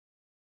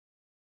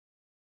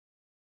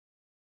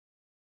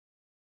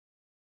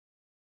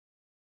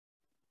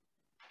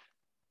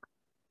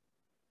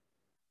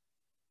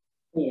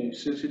Okay,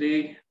 so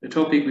today the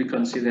topic we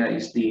consider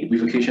is the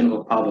revocation of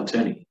a power of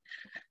attorney.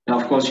 Now,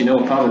 of course, you know,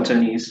 a power of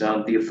attorney is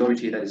the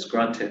authority that is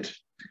granted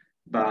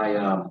by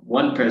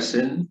one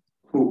person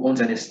who owns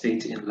an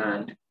estate in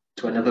land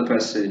to another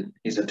person,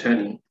 his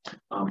attorney,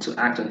 to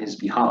act on his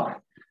behalf.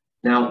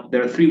 Now,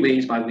 there are three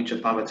ways by which a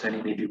power of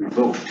attorney may be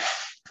revoked.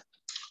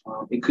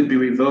 It could be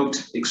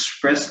revoked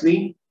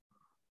expressly,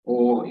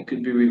 or it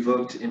could be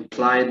revoked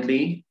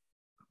impliedly,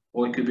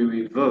 or it could be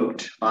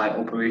revoked by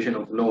operation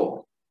of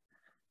law.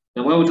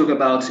 Now, when we talk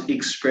about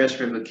express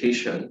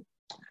revocation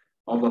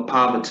of a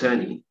power of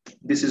attorney,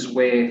 this is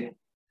where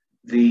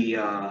the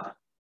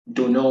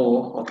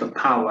donor of the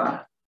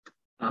power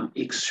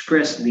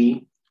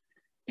expressly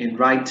in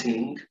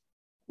writing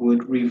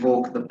would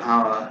revoke the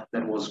power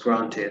that was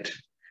granted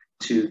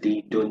to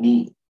the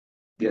donee,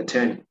 the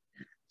attorney.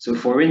 So,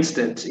 for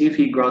instance, if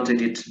he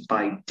granted it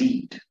by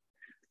deed,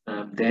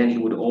 then he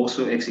would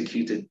also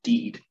execute a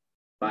deed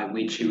by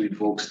which he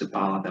revokes the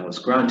power that was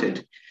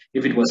granted.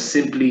 If it was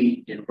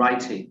simply in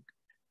writing,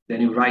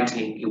 then in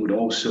writing, he would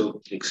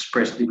also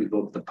expressly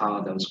revoke the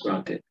power that was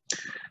granted.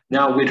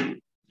 Now, with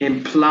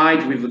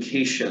implied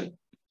revocation,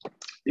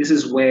 this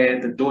is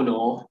where the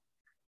donor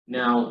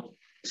now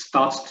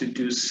starts to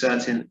do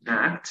certain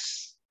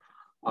acts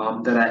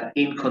that are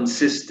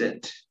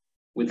inconsistent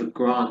with the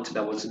grant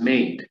that was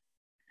made.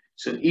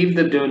 So if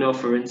the donor,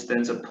 for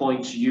instance,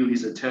 appoints you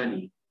his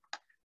attorney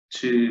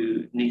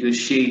to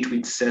negotiate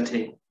with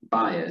certain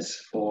buyers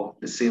for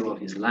the sale of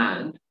his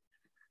land,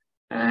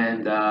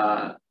 and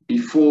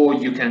before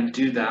you can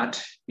do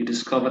that, you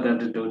discover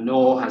that the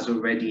donor has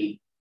already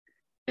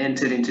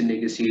entered into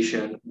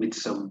negotiation with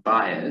some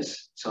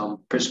buyers,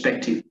 some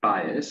prospective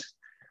buyers.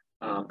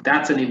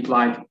 That's an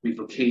implied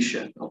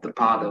revocation of the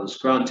power that was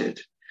granted,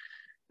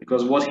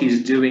 because what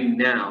he's doing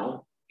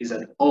now is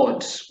at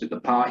odds with the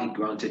power he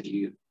granted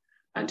you.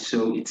 And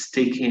so it's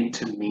taken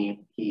to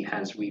mean he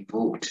has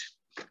revoked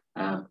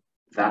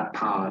that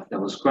power that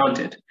was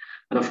granted.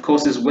 And of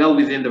course, it's well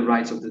within the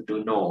rights of the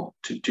donor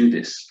to do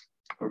this,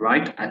 all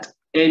right? At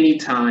any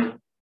time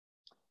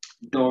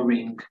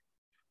during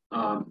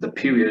the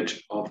period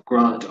of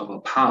grant of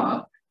a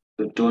power,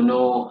 the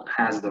donor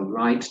has the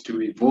right to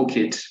revoke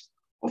it,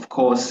 of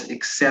course,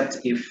 except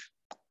if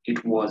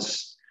it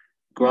was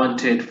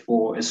granted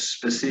for a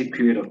specific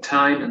period of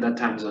time and that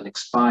time is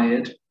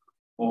unexpired,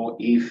 or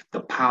if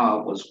the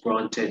power was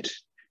granted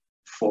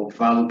for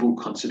valuable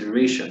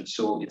consideration.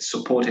 So it's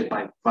supported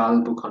by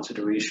valuable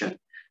consideration,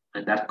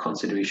 and that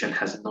consideration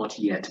has not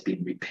yet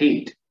been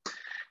repaid.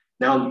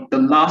 Now, the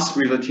last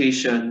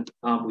revocation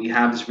we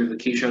have is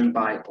revocation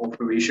by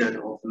operation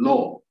of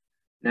law.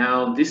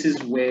 Now, this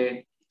is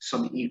where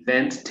some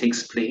event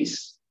takes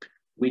place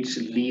which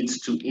leads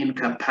to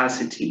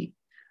incapacity.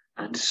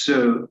 And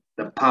so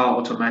the power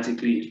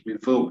automatically is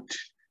revoked,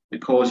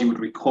 because you would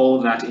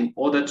recall that in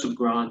order to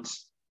grant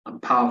a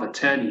power of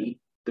attorney,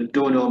 the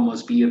donor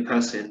must be a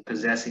person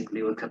possessing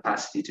legal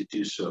capacity to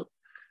do so.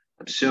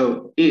 And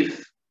so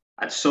if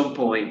at some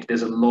point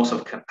there's a loss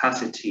of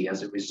capacity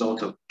as a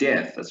result of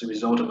death, as a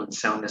result of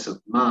unsoundness of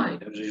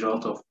mind, as a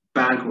result of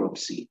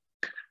bankruptcy,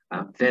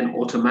 then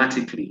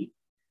automatically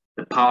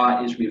the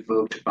power is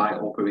revoked by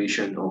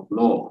operation of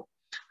law.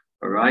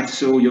 All right,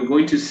 so you're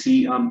going to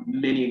see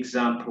many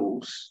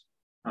examples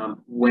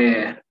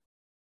where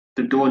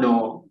the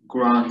donor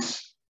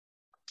grants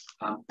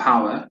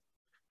power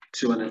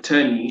to an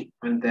attorney,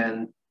 and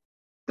then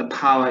the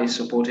power is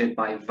supported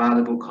by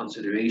valuable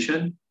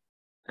consideration,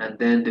 and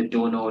then the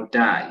donor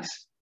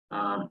dies.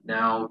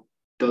 Now,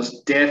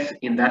 does death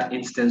in that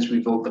instance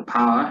revoke the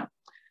power?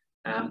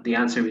 The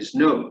answer is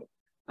no,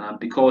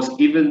 because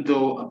even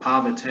though a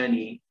power of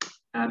attorney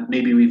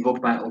may be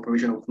revoked by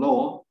operation of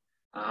law,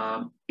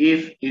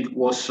 if it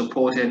was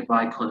supported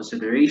by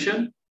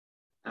consideration,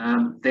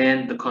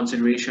 then the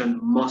consideration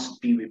must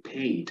be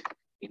repaid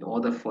in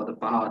order for the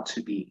power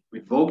to be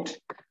revoked.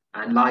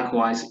 And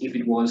likewise, if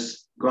it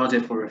was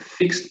granted for a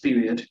fixed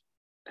period,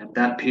 and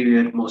that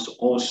period must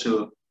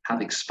also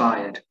have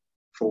expired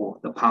for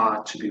the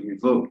power to be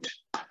revoked.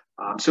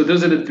 So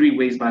those are the three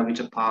ways by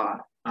which a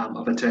power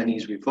of attorney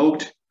is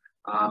revoked: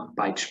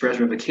 by express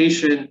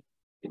revocation,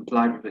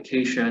 implied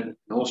revocation, and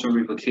also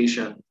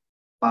revocation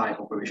by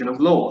operation of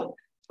law.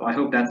 So I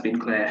hope that's been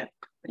clear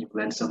and you've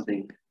learned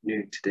something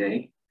new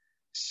today.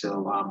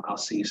 So I'll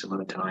see you some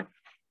other time.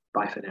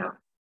 Bye for now.